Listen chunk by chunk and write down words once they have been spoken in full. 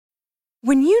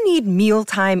When you need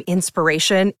mealtime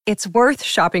inspiration, it's worth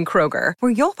shopping Kroger,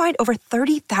 where you'll find over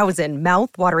 30,000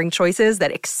 mouth-watering choices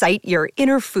that excite your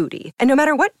inner foodie. And no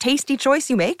matter what tasty choice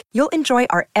you make, you'll enjoy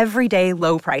our everyday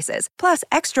low prices, plus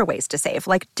extra ways to save,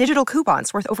 like digital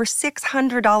coupons worth over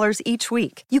 $600 each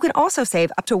week. You can also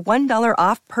save up to $1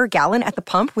 off per gallon at the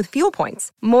pump with fuel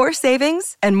points. More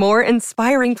savings and more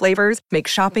inspiring flavors make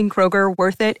shopping Kroger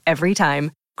worth it every time.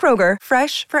 Kroger,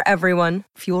 fresh for everyone.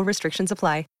 Fuel restrictions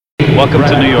apply. Welcome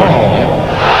to New York.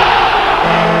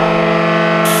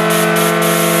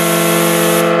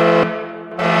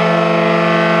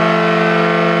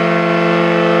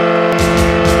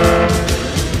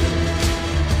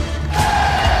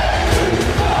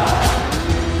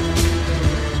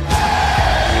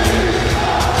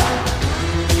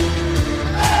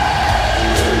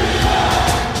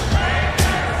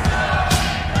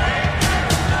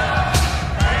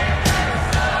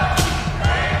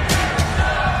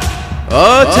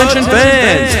 Attention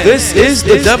fans, this is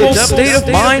the Devil's State of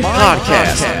Mind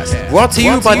podcast, brought to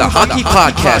you by the Hockey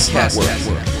Podcast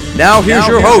Network. Now here's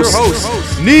your host,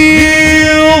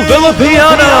 Neil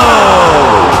Villapiano.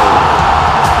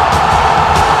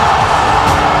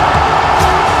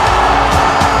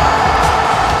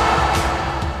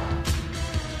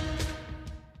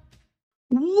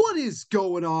 What is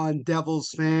going on, Devils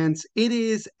fans? It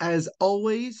is, as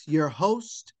always, your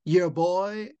host, your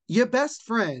boy, your best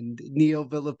friend, Neil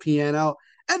Villapiano,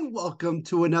 and welcome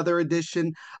to another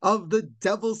edition of the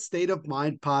Devil's State of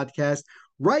Mind podcast,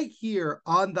 right here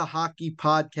on the Hockey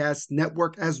Podcast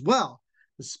Network as well,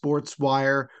 the Sports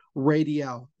Wire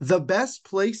Radio, the best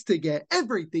place to get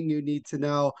everything you need to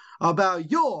know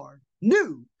about your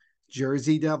New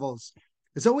Jersey Devils.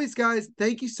 As always, guys,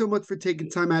 thank you so much for taking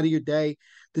time out of your day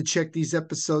to check these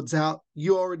episodes out.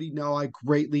 You already know I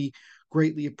greatly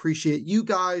appreciate. You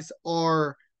guys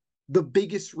are the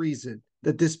biggest reason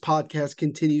that this podcast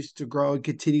continues to grow and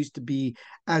continues to be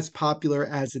as popular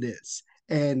as it is.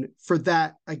 And for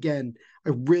that, again, I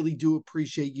really do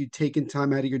appreciate you taking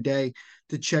time out of your day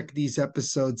to check these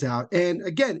episodes out. And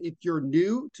again, if you're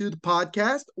new to the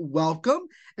podcast, welcome.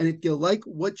 And if you like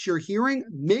what you're hearing,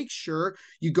 make sure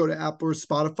you go to Apple or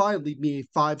Spotify and leave me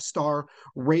a 5-star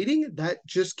rating. That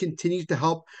just continues to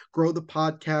help grow the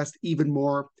podcast even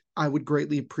more. I would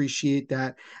greatly appreciate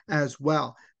that as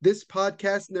well. This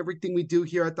podcast and everything we do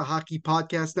here at the Hockey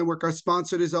Podcast Network are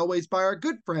sponsored, as always, by our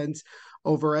good friends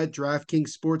over at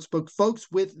DraftKings Sportsbook. Folks,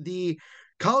 with the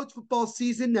college football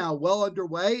season now well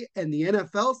underway and the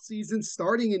NFL season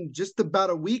starting in just about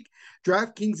a week,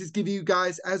 DraftKings is giving you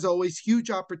guys, as always,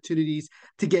 huge opportunities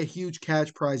to get huge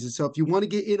cash prizes. So if you want to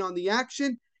get in on the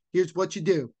action, here's what you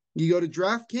do. You go to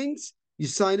DraftKings, you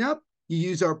sign up, you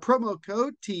use our promo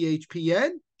code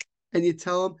THPN, and you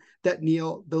tell them that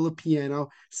Neil Villapiano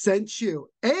sent you.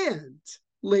 And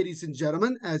ladies and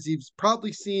gentlemen, as you've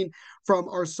probably seen from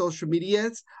our social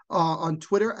medias on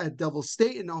Twitter at Devil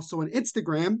State and also on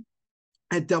Instagram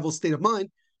at Devil State of Mind,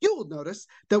 you will notice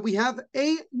that we have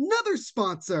another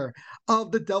sponsor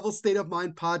of the Devil State of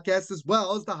Mind podcast, as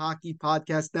well as the Hockey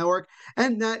Podcast Network,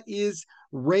 and that is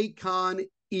Raycon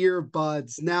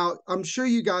earbuds. Now, I'm sure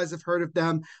you guys have heard of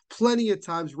them plenty of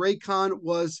times. Raycon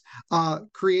was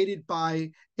created by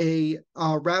a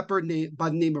rapper by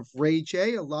the name of Ray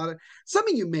J. Some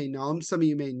of you may know him, some of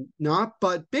you may not,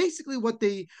 but basically what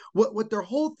their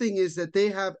whole thing is that they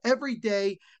have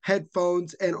everyday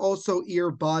headphones and also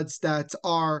earbuds that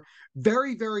are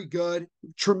very, very good,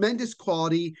 tremendous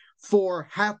quality for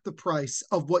half the price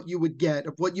of what you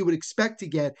would expect to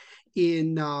get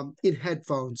in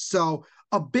headphones. So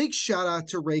a big shout out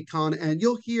to Raycon, and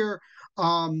you'll hear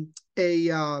a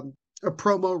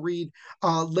promo read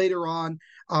later on,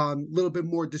 a little bit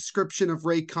more description of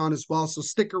Raycon as well. So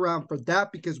stick around for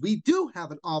that, because we do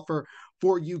have an offer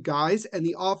for you guys, and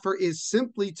the offer is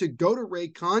simply to go to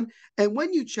Raycon, and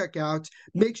when you check out,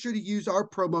 make sure to use our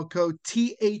promo code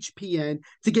THPN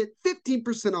to get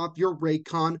 15% off your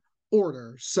Raycon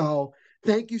order. So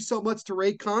thank you so much to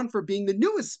Raycon for being the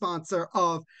newest sponsor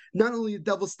of not only the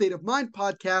Devil State of Mind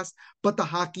podcast, but the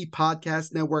Hockey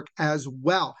Podcast Network as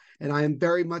well. And I am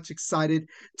very much excited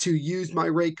to use my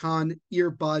Raycon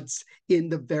earbuds in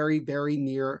the very, very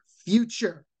near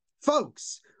future.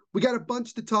 Folks, we got a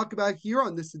bunch to talk about here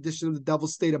on this edition of the Devil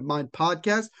State of Mind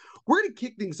podcast. We're going to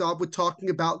kick things off with talking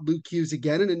about Luke Hughes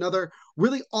again, and another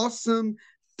really awesome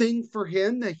thing for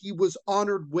him that he was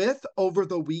honored with over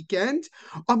the weekend.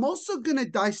 I'm also going to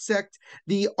dissect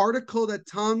the article that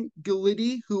Tom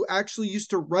Gallitti, who actually used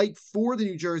to write for the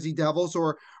New Jersey Devils,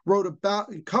 or wrote about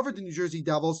and covered the New Jersey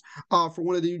Devils for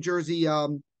one of the New Jersey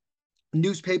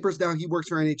newspapers. Now he works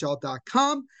for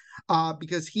NHL.com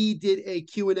because he did a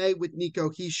Q&A with Nico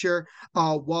Hischier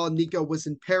while Nico was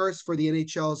in Paris for the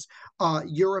NHL's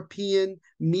European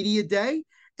Media Day.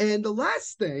 And the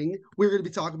last thing we're going to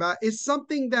be talking about is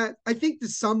something that I think to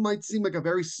some might seem like a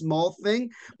very small thing,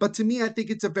 but to me, I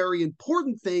think it's a very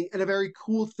important thing and a very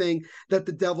cool thing that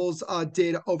the Devils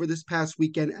did over this past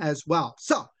weekend as well.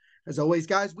 So, as always,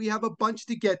 guys, we have a bunch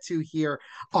to get to here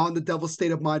on the Devil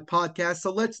State of Mind podcast,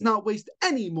 so let's not waste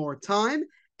any more time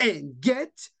and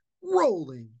get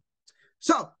rolling.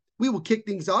 So, we will kick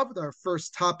things off with our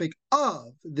first topic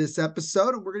of this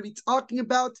episode, and we're going to be talking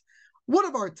about one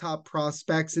of our top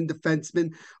prospects and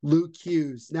defenseman, Luke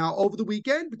Hughes. Now, over the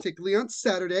weekend, particularly on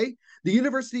Saturday, the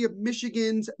University of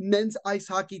Michigan's men's ice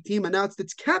hockey team announced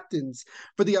its captains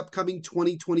for the upcoming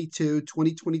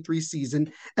 2022-2023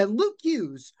 season, and Luke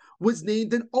Hughes was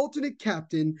named an alternate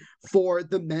captain for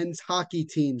the men's hockey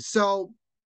team. So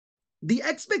the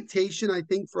expectation, I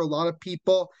think, for a lot of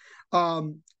people,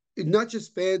 not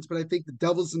just fans, but I think the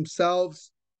Devils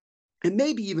themselves, and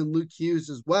maybe even Luke Hughes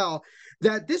as well,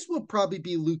 that this will probably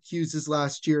be Luke Hughes'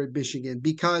 last year at Michigan,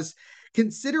 because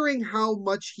considering how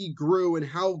much he grew and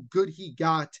how good he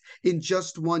got in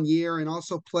just 1 year, and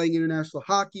also playing international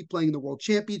hockey, playing in the World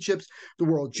Championships, the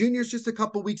World Juniors just a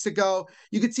couple weeks ago,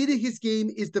 you can see that his game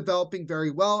is developing very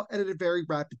well and at a very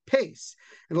rapid pace.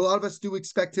 And a lot of us do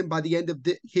expect him by the end of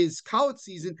his college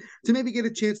season to maybe get a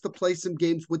chance to play some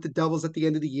games with the Devils at the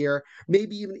end of the year,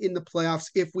 maybe even in the playoffs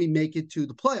if we make it to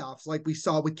the playoffs, like we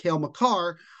saw with Cale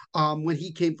Makar when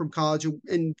he came from college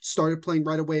and started playing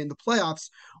right away in the playoffs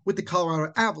with the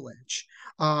Colorado Avalanche.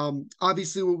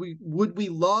 Obviously, would we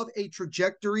love a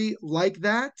trajectory like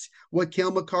that, what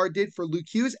Cale Makar did for Luke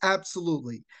Hughes?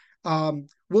 Absolutely.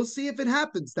 We'll see if it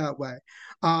happens that way.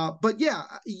 But yeah,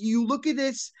 you look at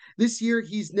this year,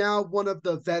 he's now one of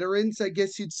the veterans, I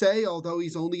guess you'd say, although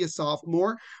he's only a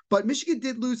sophomore. But Michigan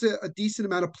did lose a decent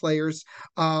amount of players,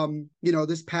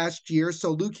 this past year.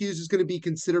 So Luke Hughes is going to be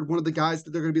considered one of the guys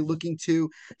that they're going to be looking to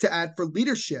add for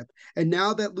leadership. And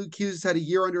now that Luke Hughes had a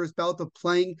year under his belt of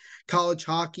playing college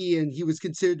hockey, and he was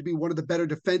considered to be one of the better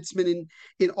defensemen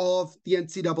in all of the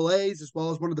NCAAs, as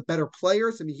well as one of the better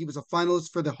players. I mean, he was a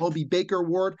finalist for the Hobie Baker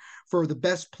Award for the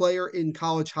best player in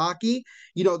college hockey.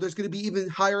 There's going to be even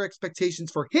higher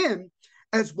expectations for him,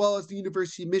 as well as the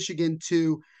University of Michigan,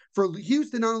 for Hughes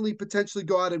to not only potentially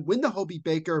go out and win the Hobie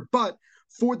Baker, but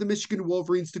for the Michigan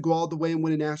Wolverines to go all the way and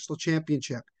win a national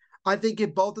championship. I think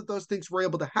if both of those things were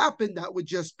able to happen, that would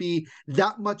just be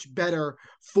that much better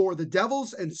for the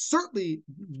Devils, and certainly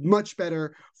much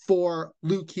better for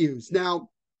Luke Hughes. Now,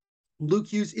 Luke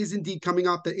Hughes is indeed coming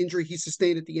off the injury he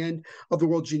sustained at the end of the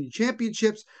World Junior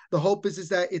Championships. The hope is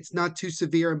that it's not too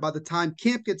severe, and by the time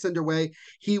camp gets underway,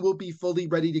 he will be fully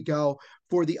ready to go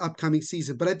for the upcoming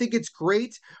season. But I think it's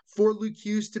great for Luke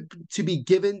Hughes to be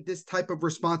given this type of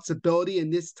responsibility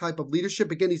and this type of leadership.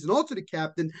 Again, he's an alternate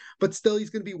captain, but still he's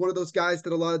going to be one of those guys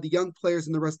that a lot of the young players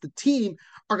and the rest of the team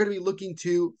are going to be looking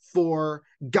to for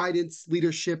guidance,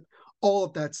 leadership, all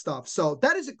of that stuff. So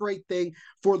that is a great thing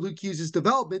for Luke Hughes'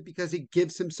 development, because it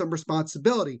gives him some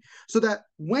responsibility, so that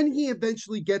when he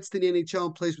eventually gets to the NHL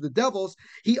and plays with the Devils,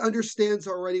 he understands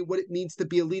already what it means to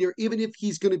be a leader, even if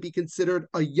he's going to be considered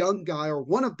a young guy or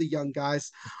one of the young guys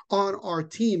on our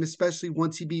team, especially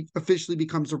once he officially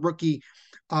becomes a rookie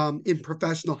in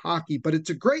professional hockey. But it's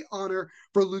a great honor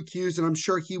for Luke Hughes, and I'm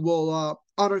sure he will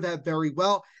honor that very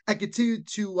well and continue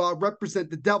to represent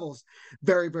the Devils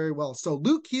very, very well. So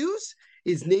Luke Hughes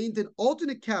is named an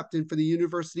alternate captain for the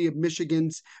University of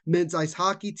Michigan's men's ice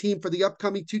hockey team for the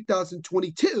upcoming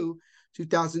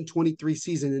 2022-2023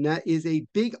 season, and that is a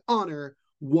big honor,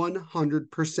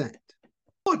 100%.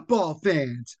 Football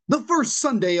fans, the first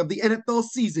Sunday of the NFL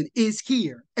season is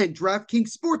here, and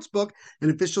DraftKings Sportsbook,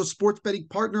 an official sports betting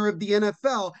partner of the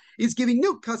NFL, is giving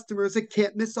new customers a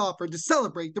can't-miss offer to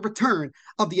celebrate the return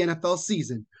of the NFL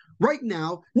season. Right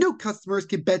now, new customers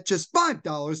can bet just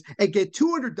 $5 and get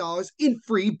 $200 in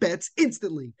free bets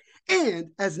instantly.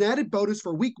 And as an added bonus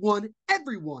for Week 1,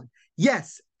 everyone,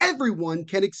 yes, everyone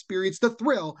can experience the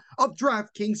thrill of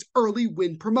DraftKings early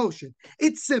win promotion.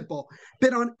 It's simple.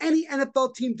 Bet on any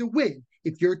NFL team to win.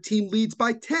 If your team leads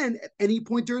by 10 at any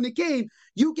point during the game,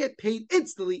 you get paid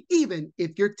instantly, even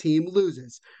if your team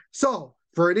loses. So,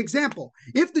 for an example,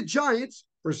 if the Giants,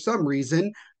 for some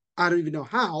reason, I don't even know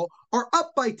how, are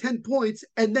up by 10 points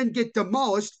and then get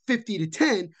demolished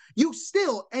 50-10, you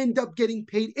still end up getting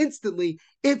paid instantly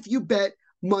if you bet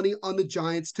money on the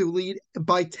Giants to lead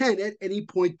by 10 at any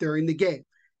point during the game.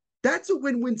 That's a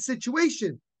win-win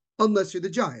situation, unless you're the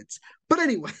Giants. But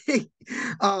anyway,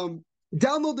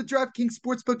 Download the DraftKings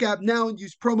Sportsbook app now and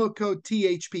use promo code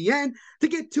THPN to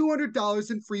get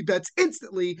 $200 in free bets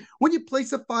instantly when you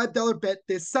place a $5 bet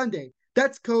this Sunday.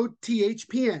 That's code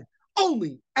THPN,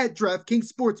 only at DraftKings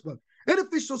Sportsbook, an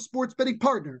official sports betting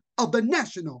partner of the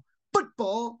National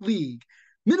Football League.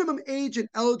 Minimum age and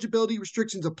eligibility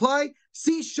restrictions apply.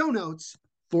 See show notes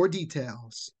for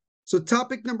details. So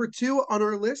topic number 2 on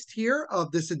our list here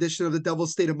of this edition of the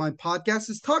Devil's State of Mind podcast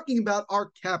is talking about our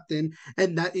captain,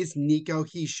 and that is Nico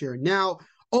Hischier. Now,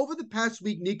 over the past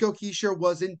week, Nico Hischier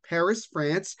was in Paris,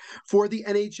 France for the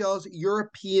NHL's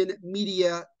European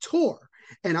Media Tour.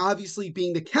 And obviously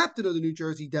being the captain of the New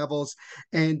Jersey Devils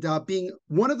and being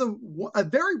a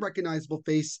very recognizable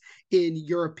face in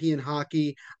European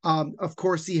hockey, of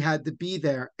course, he had to be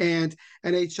there. And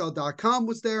NHL.com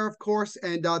was there, of course,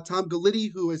 and Tom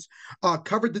Galiti, who has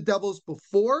covered the Devils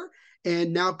before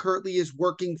and now currently is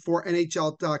working for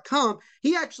NHL.com,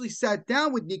 he actually sat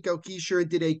down with Nico Hischier and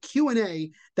did a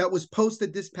Q&A that was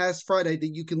posted this past Friday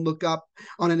that you can look up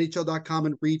on NHL.com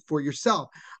and read for yourself.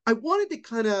 I wanted to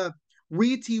kind of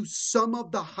read to you some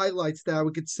of the highlights that I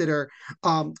would consider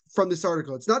from this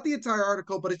article. It's not the entire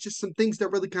article, but it's just some things that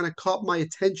really kind of caught my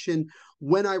attention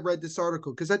when I read this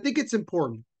article, because I think it's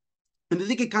important. And I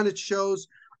think it kind of shows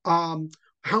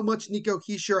how much Nico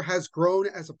Hischier has grown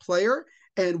as a player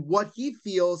and what he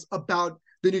feels about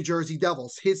the New Jersey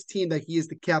Devils, his team that he is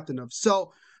the captain of.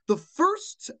 So the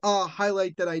first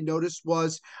highlight that I noticed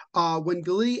was when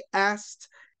Galiti asked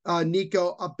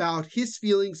Nico about his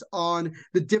feelings on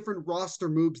the different roster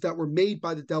moves that were made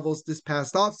by the Devils this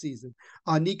past offseason.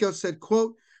 Nico said,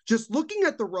 quote, "Just looking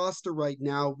at the roster right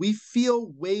now, we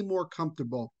feel way more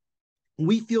comfortable.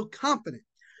 We feel confident.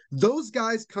 Those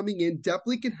guys coming in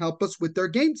definitely can help us with their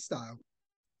game style,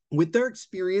 with their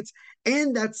experience,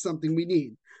 and that's something we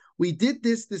need. We did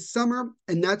this summer,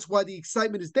 and that's why the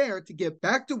excitement is there to get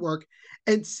back to work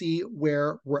and see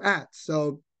where we're at."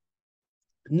 So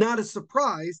not a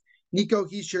surprise, Nico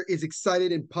Hischier is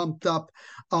excited and pumped up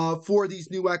for these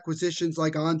new acquisitions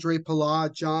like Andre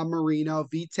Palat, John Marino,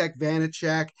 Vitek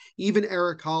Vanacek, even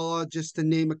Eric Holla, just to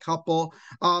name a couple.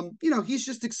 He's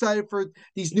just excited for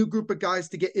these new group of guys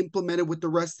to get implemented with the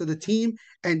rest of the team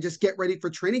and just get ready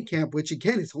for training camp, which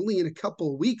again is only in a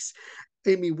couple of weeks.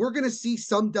 I mean, we're going to see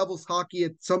some Devils hockey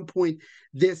at some point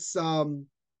this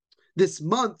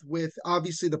month with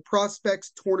obviously the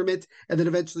prospects tournament and then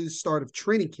eventually the start of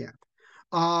training camp.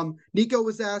 Nico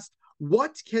was asked,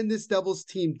 what can this Devils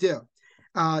team do?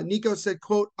 Nico said,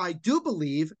 quote, I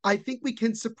think we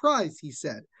can surprise, he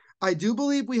said. I do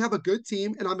believe we have a good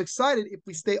team, and I'm excited if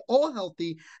we stay all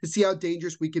healthy to see how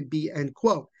dangerous we can be, end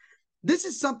quote. This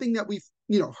is something that we've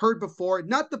heard before,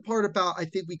 not the part about I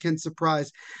think we can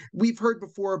surprise. We've heard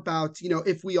before about,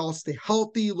 if we all stay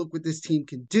healthy, look what this team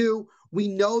can do. We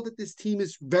know that this team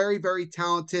is very, very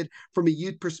talented from a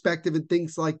youth perspective and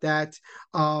things like that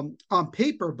on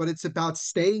paper, but it's about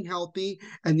staying healthy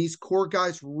and these core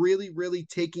guys really, really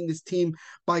taking this team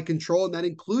by control. And that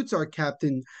includes our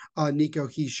captain, Nico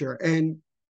Hischier. And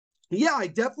yeah, I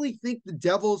definitely think the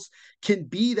Devils can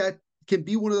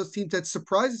be one of those teams that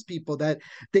surprises people, that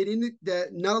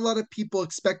not a lot of people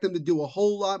expect them to do a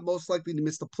whole lot, most likely to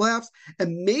miss the playoffs.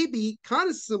 And maybe kind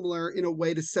of similar in a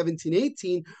way to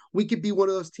 17-18, we could be one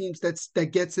of those teams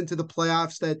that gets into the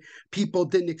playoffs that people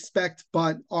didn't expect,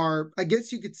 but are, I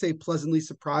guess you could say, pleasantly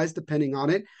surprised, depending on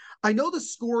it. I know the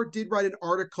Score did write an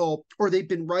article, or they've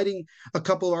been writing a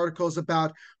couple of articles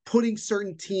about putting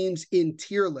certain teams in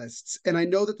tier lists. And I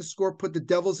know that the Score put the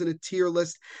Devils in a tier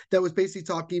list that was basically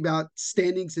talking about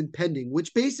standings and pending,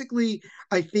 which basically,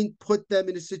 I think, put them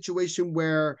in a situation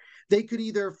where they could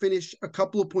either finish a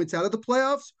couple of points out of the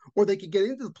playoffs or they could get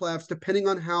into the playoffs depending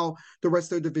on how the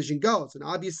rest of their division goes. And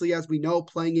obviously, as we know,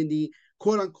 playing in the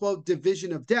quote-unquote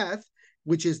division of death,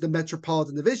 which is the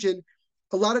Metropolitan Division,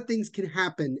 a lot of things can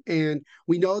happen. And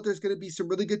we know there's going to be some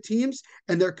really good teams,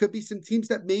 and there could be some teams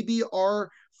that maybe are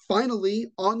finally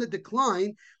on the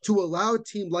decline to allow a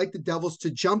team like the Devils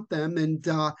to jump them and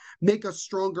make a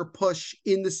stronger push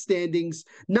in the standings,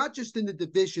 not just in the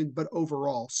division, but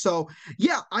overall. So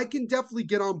yeah, I can definitely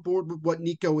get on board with what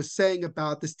Nico was saying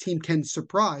about this team can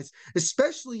surprise,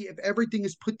 especially if everything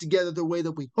is put together the way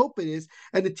that we hope it is,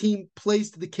 and the team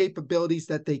plays to the capabilities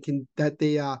that they can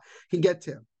get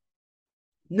to.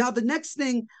 Now, the next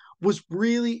thing was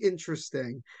really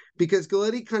interesting because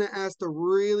Galiti kind of asked a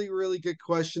really, really good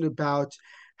question about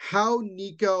how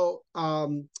Nico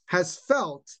has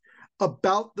felt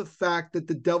about the fact that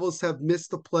the Devils have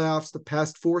missed the playoffs the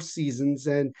past 4 seasons.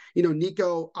 And,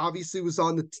 Nico obviously was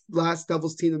on the last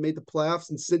Devils team that made the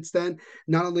playoffs. And since then,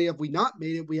 not only have we not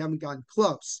made it, we haven't gotten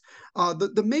close.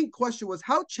 The main question was,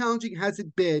 how challenging has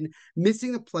it been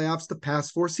missing the playoffs the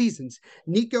past 4 seasons?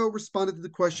 Nico responded to the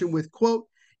question with, quote,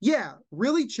 "Yeah,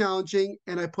 really challenging,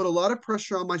 and I put a lot of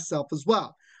pressure on myself as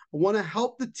well. I want to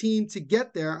help the team to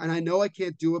get there, and I know I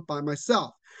can't do it by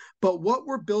myself. But what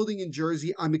we're building in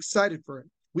Jersey, I'm excited for it.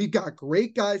 We've got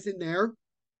great guys in there,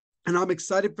 and I'm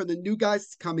excited for the new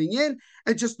guys coming in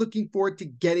and just looking forward to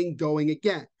getting going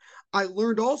again. I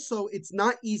learned also it's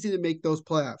not easy to make those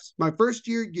playoffs. My first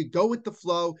year, you go with the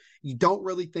flow. You don't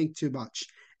really think too much.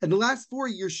 And the last 4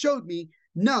 years showed me,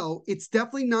 no, it's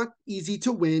definitely not easy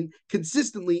to win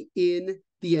consistently in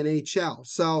the NHL."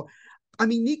 So,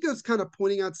 Nico's kind of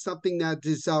pointing out something that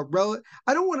is I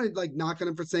don't want to knock on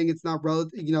him for saying it's not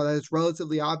that it's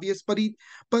relatively obvious, but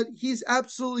he's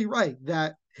absolutely right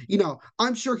that,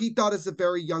 I'm sure he thought as a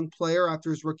very young player after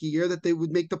his rookie year that they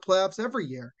would make the playoffs every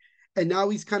year. And now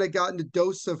he's kind of gotten a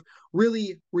dose of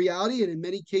really reality, and in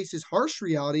many cases, harsh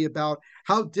reality about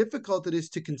how difficult it is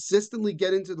to consistently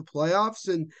get into the playoffs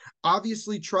and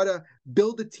obviously try to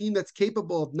build a team that's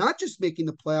capable of not just making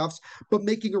the playoffs, but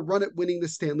making a run at winning the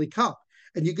Stanley Cup.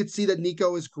 And you could see that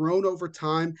Nico has grown over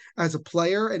time as a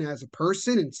player and as a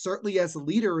person, and certainly as a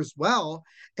leader as well.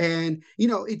 And,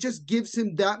 it just gives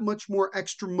him that much more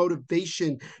extra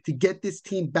motivation to get this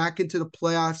team back into the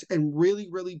playoffs and really,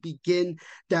 really begin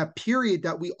that period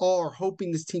that we all are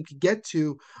hoping this team could get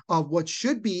to, of what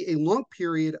should be a long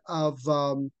period of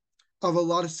a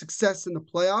lot of success in the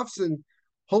playoffs and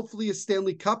hopefully a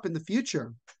Stanley Cup in the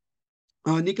future.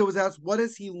 Nico was asked, what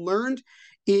has he learned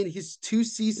in his 2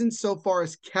 seasons so far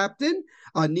as captain?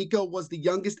 Nico was the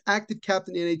youngest active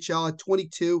captain in NHL at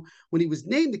 22 when he was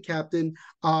named the captain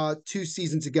 2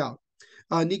 seasons ago.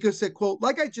 Nico said, quote,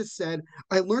 "Like I just said,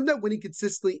 I learned that winning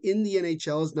consistently in the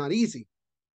NHL is not easy.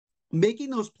 Making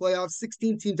those playoffs,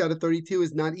 16 teams out of 32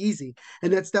 is not easy.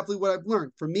 And that's definitely what I've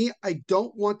learned. For me, I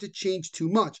don't want to change too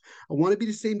much. I want to be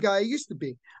the same guy I used to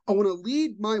be. I want to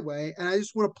lead my way, and I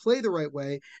just want to play the right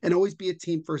way and always be a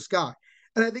team first guy."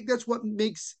 And I think that's what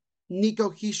makes Nico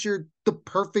Hischier the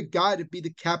perfect guy to be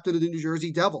the captain of the New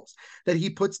Jersey Devils, that he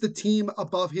puts the team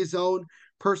above his own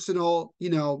personal,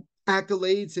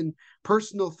 accolades and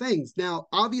personal things. Now,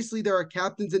 obviously, there are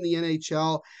captains in the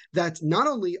NHL that not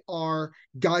only are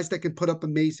guys that can put up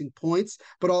amazing points,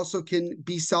 but also can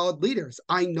be solid leaders.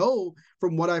 I know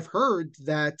from what I've heard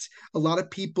that a lot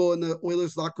of people in the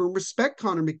Oilers locker room respect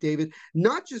Connor McDavid,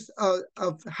 not just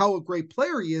of how a great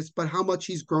player he is, but how much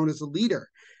he's grown as a leader.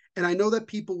 And I know that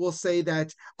people will say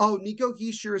that, oh, Nico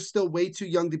Hischier is still way too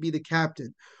young to be the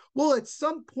captain. Well, at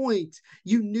some point,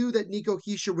 you knew that Nico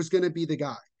Hischier was going to be the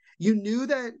guy. You knew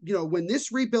that, when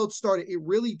this rebuild started, it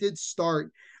really did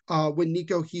start when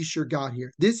Nico Hischier got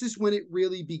here. This is when it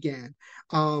really began.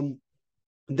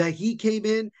 That he came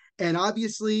in, and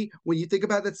obviously, when you think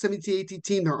about that 17-18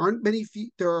 team,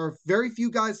 there are very few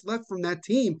guys left from that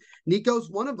team. Nico's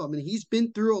one of them, and he's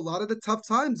been through a lot of the tough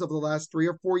times over the last 3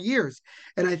 or 4 years.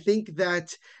 And I think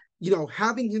that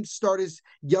having him start as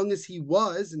young as he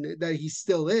was, and that he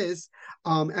still is,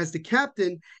 as the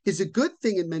captain, is a good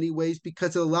thing in many ways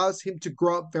because it allows him to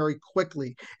grow up very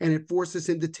quickly, and it forces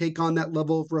him to take on that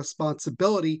level of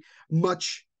responsibility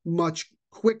much, much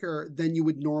quicker than you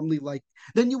would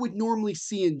normally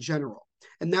see in general.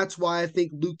 And that's why I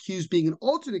think Luke Hughes being an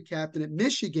alternate captain at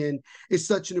Michigan is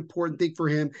such an important thing for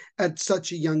him at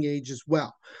such a young age as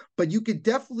well. But you could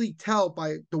definitely tell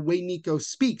by the way Nico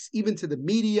speaks, even to the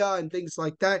media and things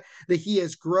like that, that he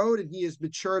has grown and he has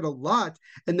matured a lot,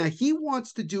 and that he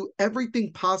wants to do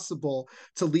everything possible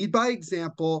to lead by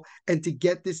example and to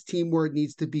get this team where it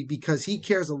needs to be, because he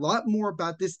cares a lot more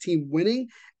about this team winning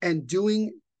and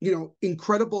doing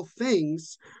incredible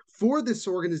things for this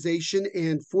organization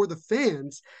and for the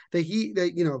fans, that he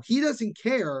doesn't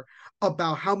care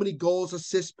about how many goals,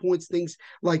 assists, points, things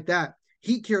like that.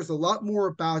 He cares a lot more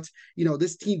about,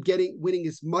 this team winning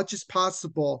as much as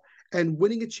possible and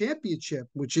winning a championship,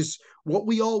 which is what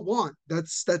we all want.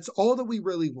 That's all that we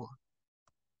really want.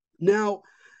 Now,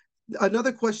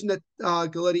 another question that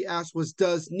Galletti asked was,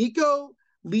 does Nico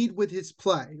lead with his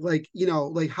play?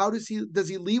 How does he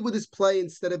lead with his play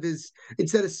instead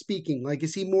of speaking? Like,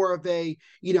 is he more of a,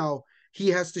 he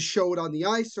has to show it on the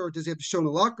ice, or does he have to show in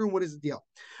the locker room? What is the deal?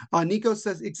 Nico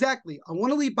says, exactly. I want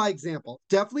to lead by example.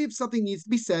 Definitely if something needs to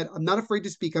be said, I'm not afraid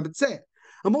to speak up and say it.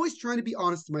 I'm always trying to be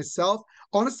honest to myself,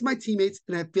 honest to my teammates,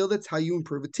 and I feel that's how you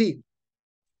improve a team.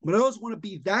 But I always want to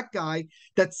be that guy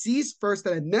that sees first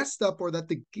that I messed up, or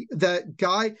that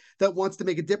guy that wants to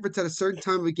make a difference at a certain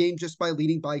time of a game just by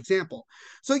leading by example.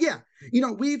 So yeah,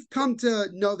 we've come to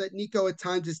know that Nico at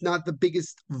times is not the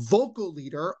biggest vocal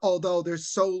leader, although there's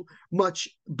so much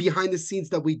behind the scenes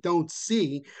that we don't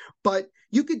see. But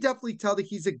you could definitely tell that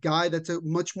he's a guy that's a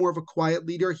much more of a quiet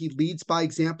leader. He leads by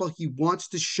example. He wants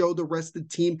to show the rest of the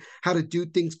team how to do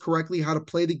things correctly, how to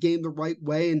play the game the right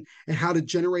way, and how to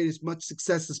generate as much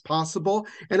success as possible.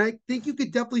 And I think you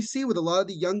could definitely see with a lot of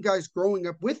the young guys growing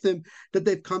up with him that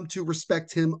they've come to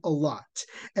respect him a lot.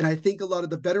 And I think a lot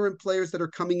of the veteran players that are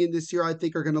coming in this year, I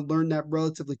think are going to learn that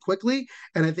relatively quickly.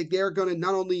 And I think they're going to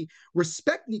not only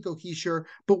respect Nico Hischier,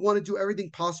 but want to do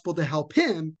everything possible to help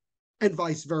him, and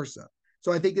vice versa.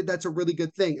 So I think that that's a really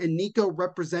good thing. And Nico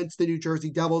represents the New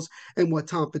Jersey Devils and what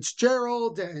Tom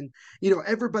Fitzgerald and,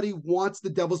 everybody wants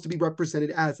the Devils to be represented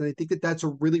as. And I think that that's a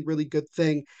really, really good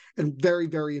thing and very,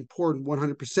 very important,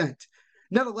 100%.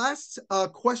 Now, the last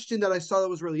question that I saw that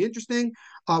was really interesting,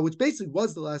 which basically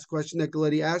was the last question that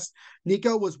Galletti asked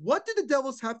Nico, was what do the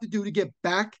Devils have to do to get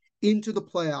back into the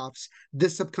playoffs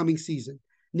this upcoming season?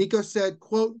 Nico said,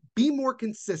 quote, be more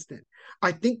consistent.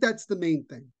 I think that's the main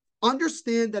thing.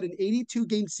 Understand that an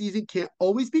 82-game season can't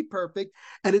always be perfect,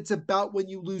 and it's about when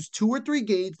you lose 2 or 3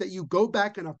 games that you go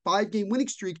back on a 5-game winning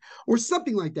streak or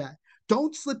something like that.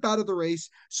 Don't slip out of the race.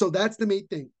 So that's the main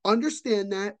thing.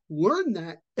 Understand that, learn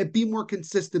that, and be more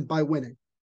consistent by winning.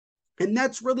 And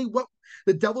that's really what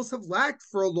the Devils have lacked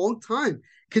for a long time,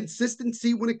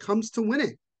 consistency when it comes to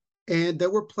winning. And there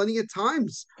were plenty of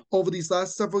times over these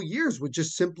last several years with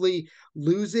just simply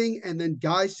losing, and then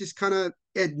guys just kind of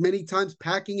at many times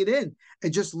packing it in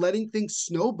and just letting things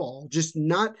snowball, just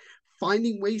not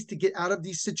finding ways to get out of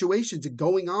these situations and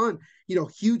going on,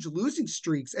 huge losing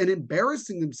streaks and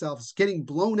embarrassing themselves, getting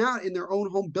blown out in their own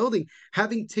home building,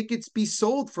 having tickets be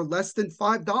sold for less than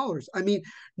 $5. I mean,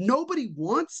 nobody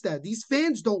wants that. These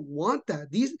fans don't want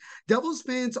that. These Devils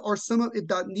fans are some of, if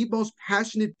not the most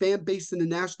passionate fan base in the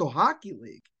National Hockey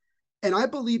League. And I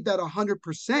believe that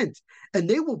 100%. And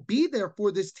they will be there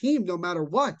for this team no matter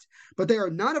what. But they are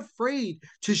not afraid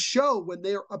to show when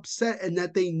they are upset and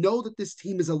that they know that this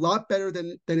team is a lot better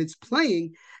than it's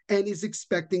playing and is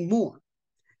expecting more.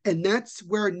 And that's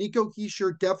where Nico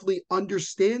Hischier definitely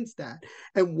understands that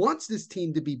and wants this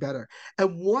team to be better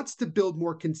and wants to build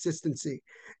more consistency.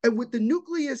 And with the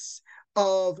nucleus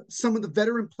of some of the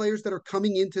veteran players that are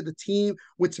coming into the team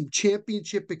with some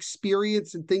championship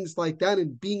experience and things like that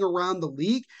and being around the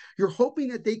league, you're hoping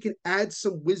that they can add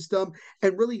some wisdom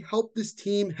and really help this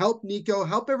team, help Nico,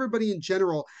 help everybody in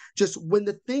general, just when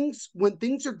things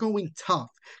are going tough,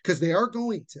 because they are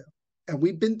going to, and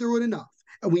we've been through it enough.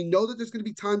 And we know that there's going to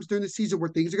be times during the season where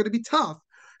things are going to be tough.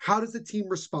 How does the team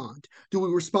respond? Do we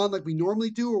respond like we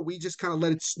normally do, or we just kind of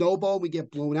let it snowball and we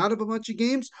get blown out of a bunch of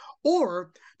games?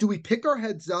 Or do we pick our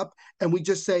heads up and we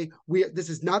just say, this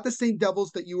is not the same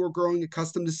Devils that you were growing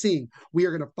accustomed to seeing. We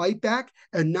are going to fight back.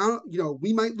 And now,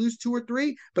 we might lose 2 or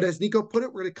 3, but as Nico put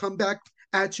it, we're going to come back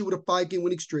at you with a 5-game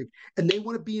winning streak. And they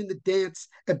want to be in the dance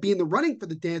and be in the running for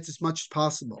the dance as much as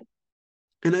possible.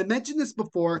 And I mentioned this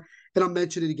before, and I'll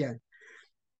mention it again.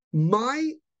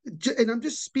 And I'm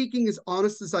just speaking as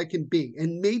honest as I can be.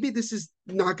 And maybe this is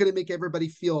not going to make everybody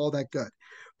feel all that good,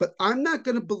 but I'm not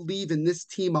going to believe in this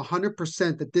team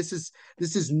 100% that this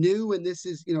is new and this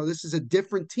is a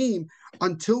different team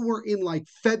until we're in like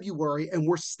February and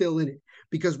we're still in it,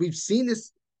 because we've seen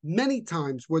this many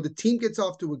times where the team gets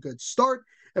off to a good start,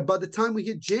 and by the time we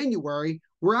hit January,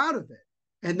 we're out of it.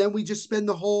 And then we just spend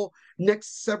the whole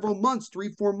next several months,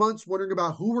 3-4 months, wondering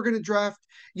about who we're going to draft,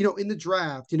 in the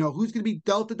draft, who's going to be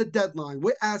dealt at the deadline,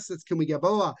 what assets can we get, blah,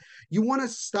 blah, blah. You want to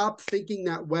stop thinking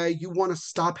that way. You want to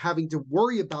stop having to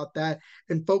worry about that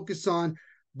and focus on,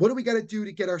 what do we got to do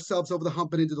to get ourselves over the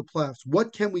hump and into the playoffs?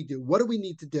 What can we do? What do we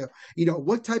need to do?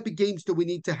 What type of games do we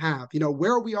need to have?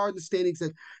 Where we are in the standings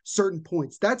at certain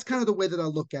points. That's kind of the way that I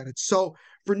look at it. So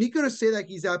for Nico to say that,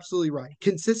 he's absolutely right.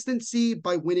 Consistency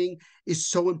by winning is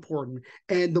so important.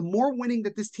 And the more winning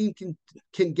that this team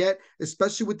can get,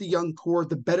 especially with the young core,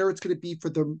 the better it's going to be for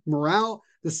the morale,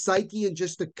 the psyche, and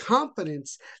just the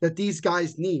confidence that these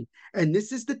guys need. And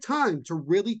this is the time to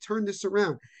really turn this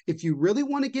around. If you really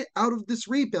want to get out of this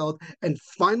rebuild and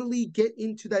finally get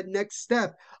into that next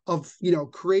step of,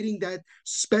 creating that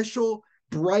special,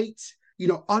 bright,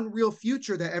 unreal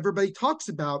future that everybody talks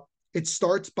about, it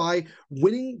starts by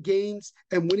winning games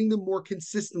and winning them more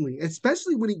consistently,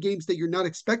 especially winning games that you're not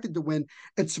expected to win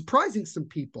and surprising some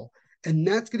people. And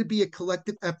that's going to be a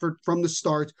collective effort from the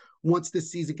start once this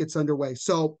season gets underway.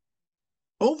 So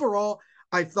overall,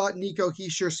 I thought Nico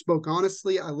Hischier spoke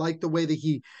honestly. I like the way that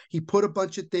he put a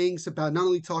bunch of things about not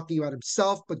only talking about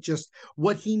himself, but just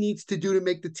what he needs to do to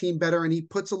make the team better. And he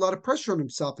puts a lot of pressure on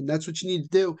himself. And that's what you need to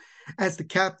do as the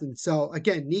captain. So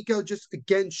again, Nico just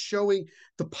again showing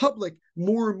the public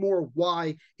more and more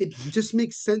why it just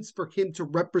makes sense for him to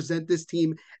represent this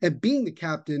team and being the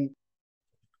captain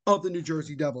of the New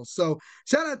Jersey Devils. So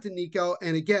shout out to Nico.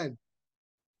 And again,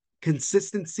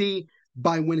 consistency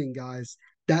by winning, guys.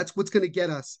 That's what's going to get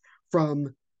us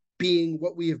from being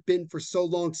what we have been for so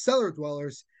long, cellar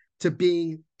dwellers, to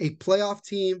being a playoff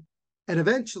team and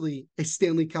eventually a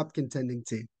Stanley Cup contending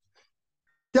team.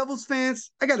 Devils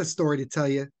fans, I got a story to tell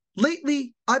you.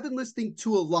 Lately, I've been listening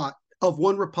to a lot of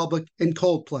One Republic and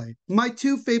Coldplay, my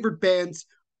two favorite bands,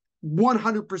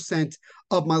 100%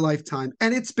 of my lifetime,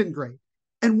 and it's been great.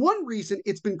 And one reason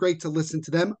it's been great to listen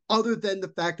to them, other than the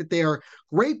fact that they are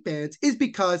great bands, is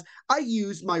because I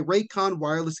use my Raycon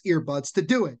wireless earbuds to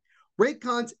do it.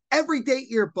 Raycon's everyday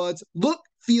earbuds look,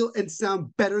 feel, and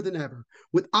sound better than ever.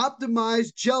 With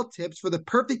optimized gel tips for the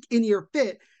perfect in-ear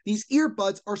fit, these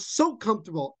earbuds are so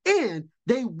comfortable and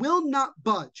they will not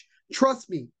budge. Trust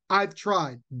me, I've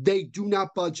tried. They do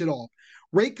not budge at all.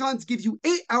 Raycons give you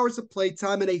 8 hours of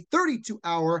playtime and a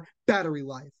 32-hour battery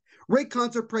life.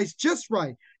 Raycons are priced just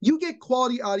right. You get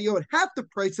quality audio at half the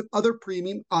price of other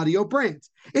premium audio brands.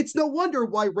 It's no wonder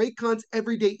why Raycon's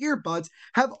everyday earbuds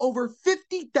have over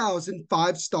 50,000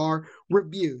 5-star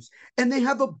reviews. And they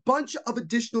have a bunch of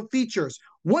additional features.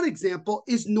 One example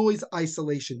is noise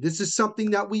isolation. This is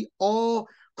something that we all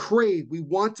crave. We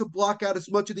want to block out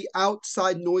as much of the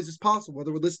outside noise as possible,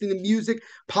 whether we're listening to music,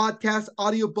 podcasts,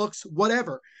 audiobooks,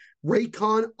 whatever.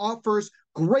 Raycon offers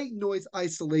great noise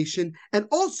isolation and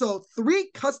also 3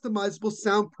 customizable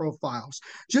sound profiles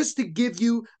just to give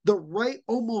you the right,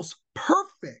 almost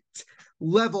perfect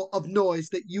level of noise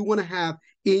that you want to have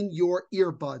in your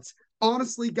earbuds.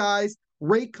 Honestly, guys,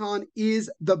 Raycon is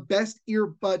the best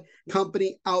earbud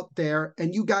company out there,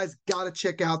 and you guys got to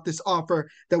check out this offer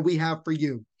that we have for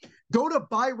you. Go to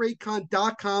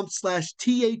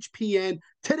buyraycon.com/THPN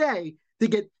today to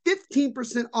get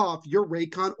 15% off your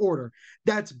Raycon order.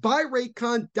 That's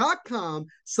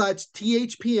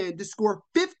buyraycon.com/THPN to score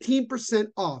 15%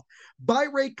 off.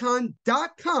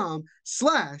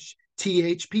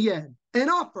 Buyraycon.com/THPN. An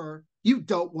offer you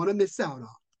don't want to miss out on.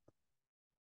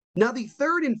 Now, the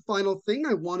third and final thing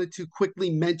I wanted to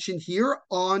quickly mention here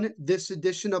on this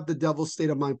edition of the Devil's State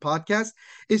of Mind podcast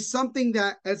is something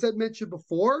that, as I mentioned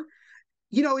before,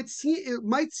 you know, it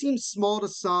might seem small to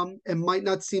some and might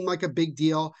not seem like a big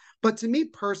deal, but to me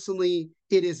personally,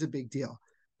 it is a big deal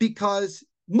because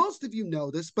most of you know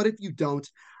this, but if you don't,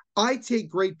 I take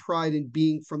great pride in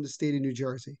being from the state of New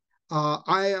Jersey.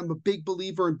 I am a big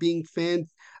believer in being fan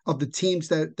of the teams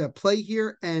that play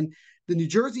here, and the New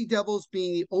Jersey Devils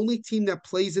being the only team that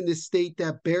plays in this state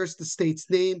that bears the state's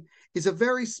name is a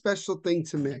very special thing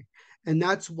to me. And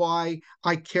that's why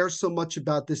I care so much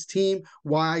about this team,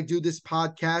 why I do this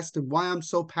podcast, and why I'm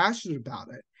so passionate about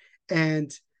it. And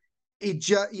it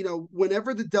just, you know,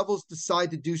 whenever the Devils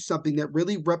decide to do something that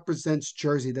really represents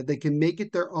Jersey, that they can make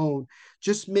it their own,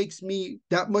 just makes me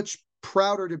that much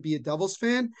prouder to be a Devils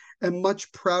fan and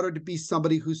much prouder to be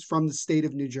somebody who's from the state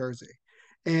of New Jersey.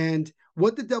 And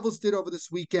what the Devils did over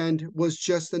this weekend was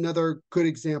just another good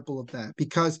example of that,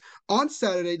 because on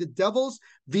Saturday, the Devils,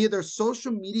 via their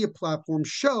social media platform,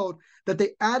 showed that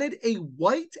they added a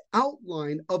white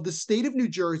outline of the state of New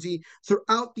Jersey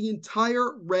throughout the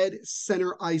entire red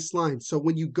center ice line. So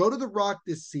when you go to the Rock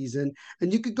this season,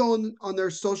 and you could go on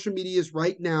their social medias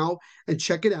right now and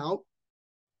check it out,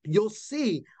 you'll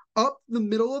see up the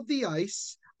middle of the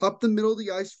ice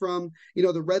from, you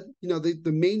know, the red, you know, the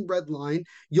main red line,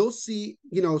 you'll see,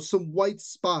 you know, some white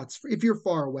spots if you're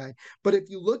far away. But if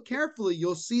you look carefully,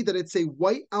 you'll see that it's a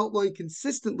white outline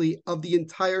consistently of the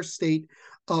entire state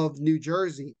of New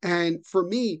Jersey. And for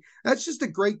me, that's just a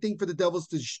great thing for the Devils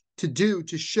to do,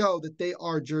 to show that they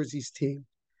are Jersey's team,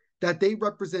 that they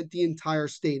represent the entire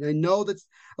state. And I know that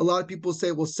a lot of people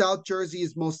say, well, South Jersey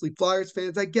is mostly Flyers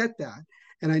fans. I get that.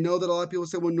 And I know that a lot of people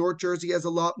say, well, North Jersey has a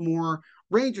lot more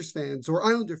Rangers fans or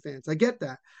Islander fans. I get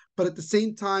that. But at the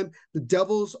same time, the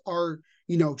Devils are,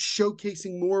 you know,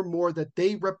 showcasing more and more that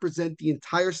they represent the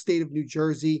entire state of New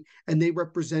Jersey, and they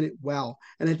represent it well.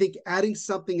 And I think adding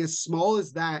something as small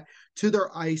as that to their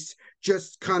ice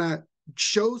just kind of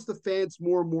shows the fans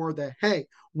more and more that, hey,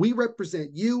 we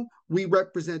represent you, we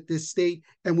represent this state,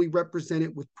 and we represent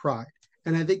it with pride.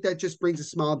 And I think that just brings a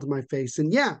smile to my face.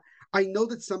 And yeah, I know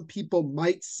that some people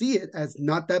might see it as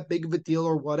not that big of a deal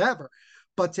or whatever,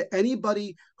 but to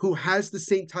anybody who has the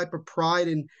same type of pride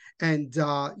and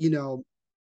you know,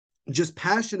 just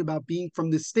passionate about being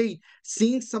from the state,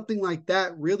 seeing something like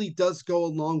that really does go a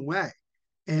long way.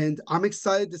 And I'm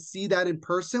excited to see that in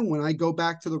person when I go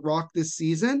back to the Rock this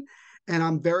season. And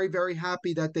I'm very, very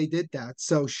happy that they did that.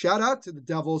 So shout out to the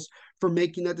Devils for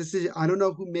making that decision. I don't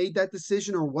know who made that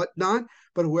decision or whatnot,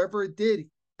 but whoever it did,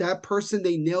 that person,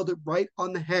 they nailed it right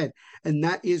on the head. And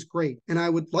that is great. And I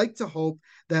would like to hope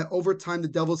that over time, the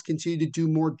Devils continue to do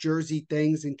more jersey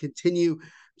things and continue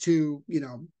to,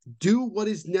 do what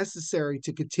is necessary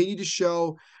to continue to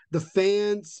show the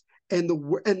fans and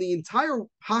the entire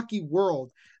hockey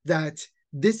world that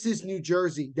this is New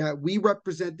Jersey, that we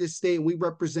represent this state and we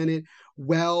represent it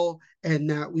well, and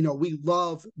that we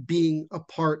love being a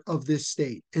part of this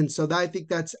state. And so I think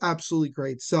that's absolutely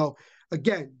great. So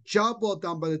again, job well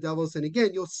done by the Devils. And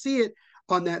again, you'll see it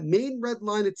on that main red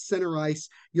line at center ice.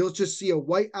 You'll just see a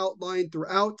white outline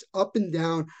throughout, up and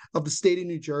down of the state of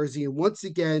New Jersey. And once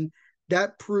again,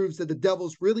 that proves that the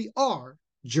Devils really are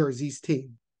Jersey's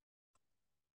team.